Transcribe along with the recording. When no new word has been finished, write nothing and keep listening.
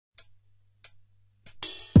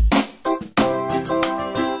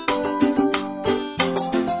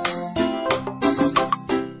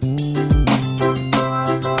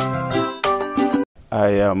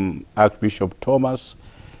I am Archbishop Thomas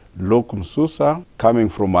MSUSA, coming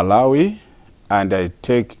from Malawi, and I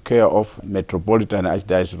take care of Metropolitan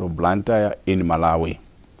Archdiocese of Blantyre in Malawi.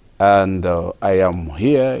 And I am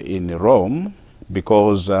here in Rome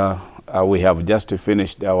because we have just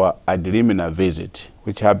finished our ad limina visit,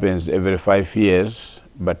 which happens every 5 years,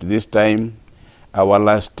 but this time our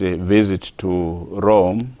last visit to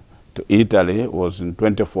Rome, to Italy, was in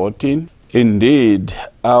 2014. Indeed,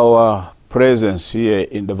 our presence here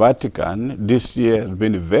in the Vatican this year has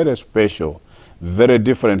been very special, very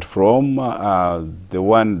different from the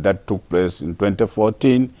one that took place in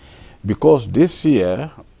 2014, because this year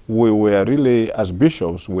we were really, as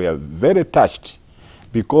bishops, we are very touched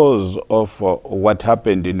because of what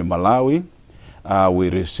happened in Malawi. We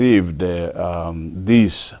received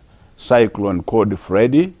this cyclone called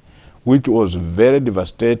Freddy, which was very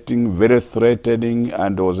devastating, very threatening,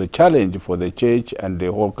 and was a challenge for the church and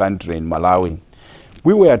the whole country in Malawi.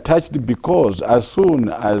 We were touched because as soon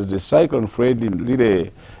as the cyclone Freddy really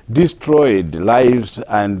destroyed lives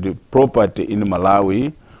and property in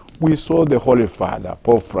Malawi, we saw the Holy Father,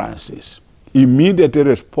 Pope Francis, immediately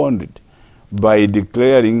responded by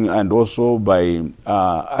declaring and also by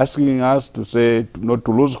asking us to say not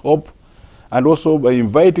to lose hope, and also by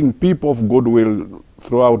inviting people of goodwill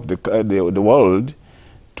throughout the world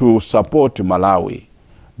to support Malawi.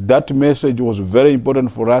 That message was very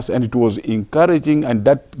important for us, and it was encouraging, and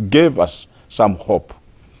that gave us some hope.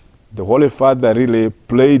 The Holy Father really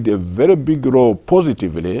played a very big role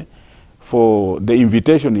positively for the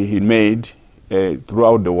invitation he made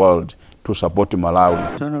throughout the world to support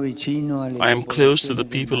Malawi. I am close to the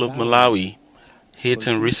people of Malawi, hit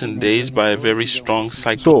in recent days by a very strong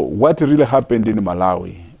cyclone. So what really happened in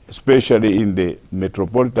Malawi, especially in the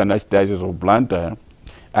Metropolitan Archdiocese of Blantyre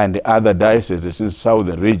and the other dioceses in the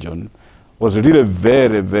southern region, was really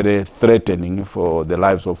very, very threatening for the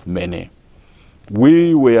lives of many.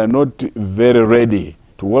 We were not very ready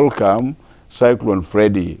to welcome Cyclone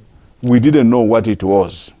Freddy. We didn't know what it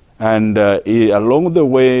was. And along the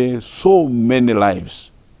way, so many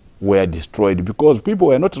lives were destroyed because people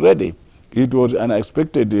were not ready. It was an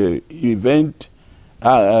unexpected event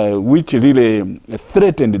which really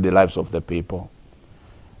threatened the lives of the people.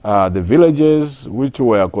 The villages which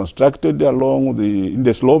were constructed along in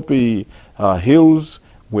the slopey hills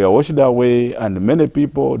were washed away, and many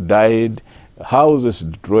people died, houses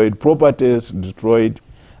destroyed, properties destroyed.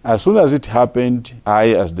 As soon as it happened, I,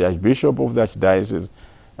 as the Archbishop of the Archdiocese,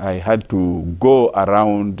 I had to go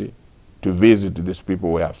around to visit these people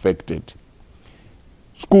who were affected.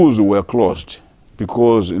 Schools were closed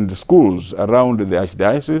because in the schools around the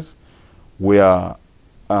Archdiocese were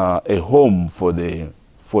a home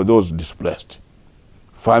for those displaced.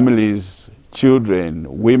 Families,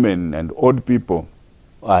 children, women, and old people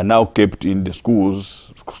are now kept in the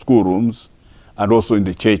schools, schoolrooms, and also in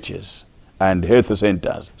the churches and health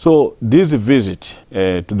centers. So this visit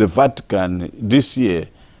to the Vatican this year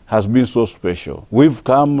has been so special. We've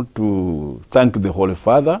come to thank the Holy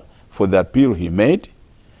Father for the appeal he made,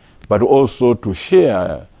 but also to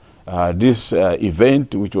share this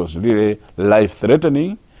event, which was really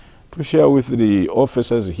life-threatening, to share with the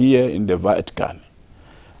officers here in the Vatican.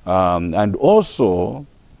 And also,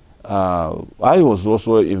 I was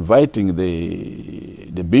also inviting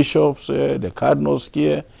the bishops, the cardinals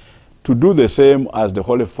here, to do the same as the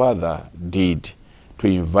Holy Father did, to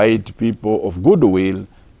invite people of goodwill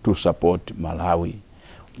to support Malawi.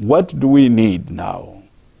 What do we need now?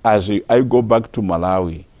 As I go back to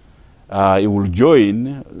Malawi, it will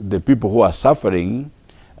join the people who are suffering,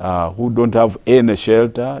 who don't have any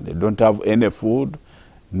shelter, they don't have any food,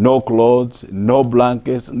 no clothes, no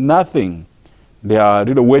blankets, nothing. They are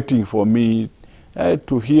really waiting for me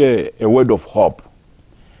to hear a word of hope.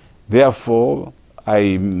 Therefore,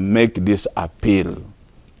 I make this appeal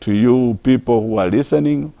to you people who are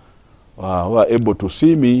listening, who are able to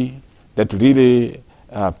see me, that really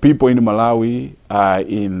people in Malawi are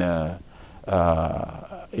in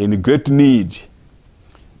great need.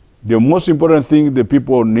 The most important thing the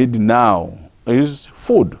people need now is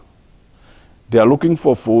food. They are looking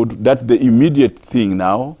for food. That's the immediate thing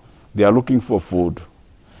now. They are looking for food.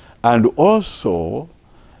 And also,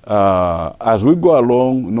 as we go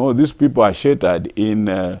along, you know, these people are sheltered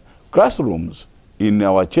in classrooms, in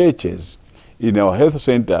our churches, in our health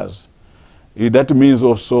centers. That means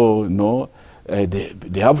also, you know,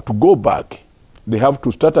 they have to go back. They have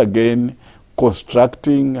to start again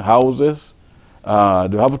constructing houses. They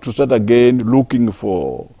have to start again looking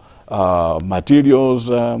for materials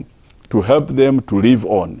to help them to live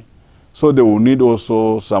on. So they will need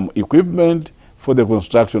also some equipment for the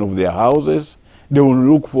construction of their houses. They will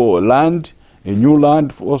look for land a new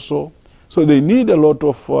land also. So they need a lot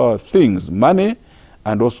of things, money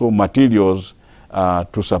and also materials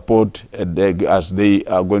to support as they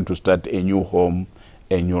are going to start a new home,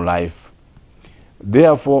 a new life.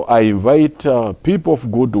 Therefore, I invite people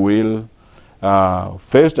of goodwill.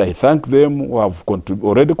 First, I thank them who have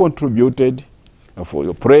already contributed for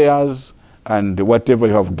your prayers and whatever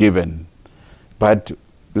you have given. But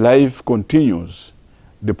life continues.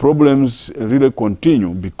 The problems really continue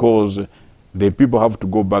because the people have to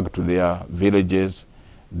go back to their villages.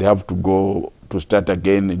 They have to go to start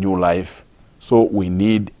again a new life. So we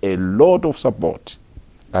need a lot of support.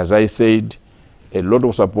 As I said, a lot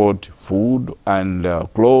of support, food and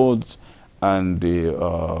clothes and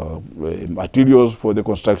materials for the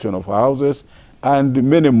construction of houses and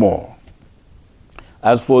many more.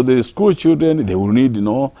 As for the school children, they will need,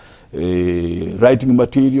 writing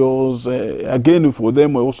materials. Again, for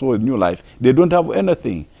them also a new life. They don't have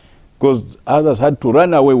anything because others had to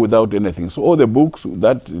run away without anything. So all the books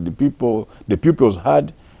that the pupils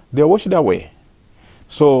had, they are washed away.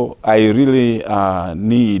 So I really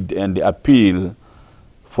need and appeal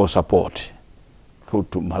for support to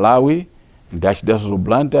Malawi, the Archdiocese of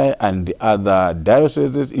Blantyre, and the other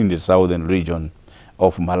dioceses in the southern region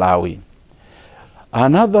of Malawi.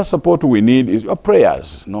 Another support we need is your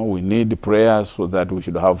prayers. We need prayers so that we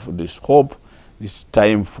should have this hope, this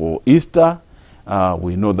time for Easter.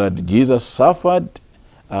 We know that Jesus suffered,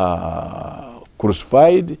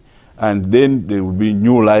 crucified, and then there will be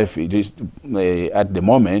new life at the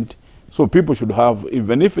moment. So people should have,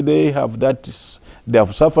 even if they have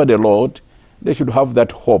suffered a lot, they should have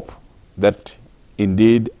that hope that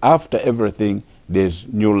indeed after everything there's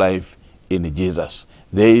new life in Jesus.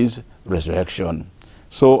 There is resurrection.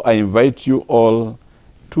 So I invite you all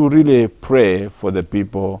to really pray for the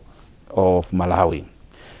people of Malawi.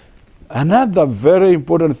 Another very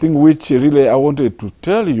important thing which really I wanted to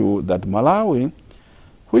tell you, that Malawi,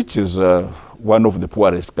 which is one of the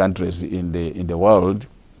poorest countries in the world,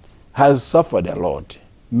 has suffered a lot.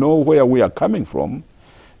 Know where we are coming from.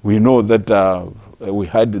 We know that we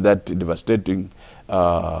had that devastating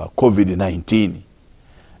COVID-19.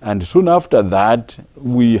 And soon after that,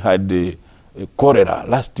 we had cholera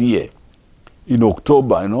last year in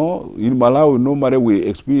October. In Malawi, normally we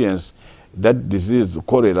experience that disease,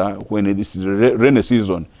 cholera, when it is rainy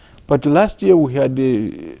season. But last year we had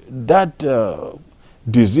that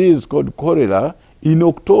disease called cholera in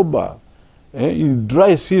October, in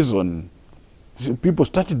dry season. So people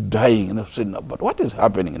started dying, and I said, no, but what is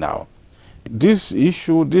happening now? This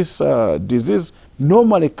issue, this disease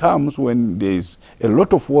normally comes when there is a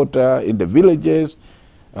lot of water in the villages,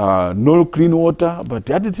 no clean water. But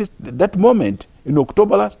at that moment, in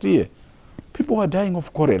October last year, people were dying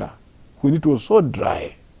of cholera when it was so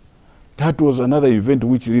dry. That was another event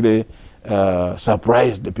which really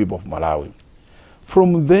surprised the people of Malawi.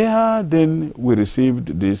 From there, then we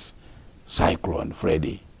received this cyclone,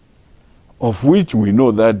 Freddy, of which we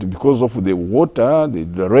know that because of the water,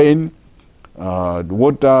 the rain, the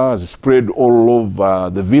water has spread all over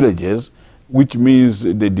the villages, which means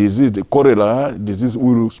the disease, the cholera disease,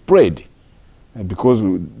 will spread because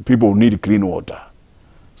people need clean water.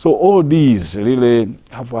 So all these really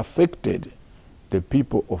have affected the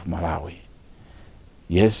people of Malawi.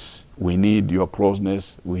 Yes, we need your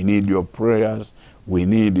closeness, we need your prayers, we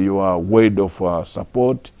need your word of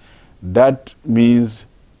support. That means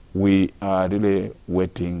we are really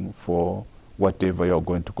waiting for whatever you're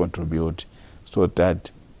going to contribute so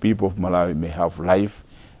that people of Malawi may have life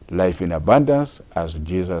in abundance, as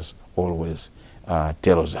Jesus always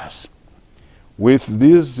tells us. With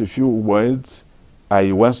these few words,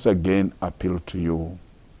 I once again appeal to you.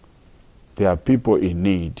 There are people in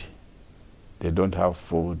need. They don't have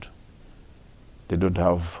food. They don't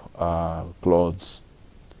have clothes.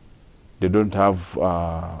 They don't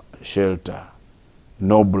have shelter,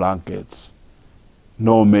 no blankets,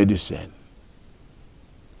 no medicine,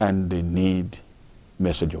 and they need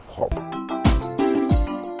message of hope.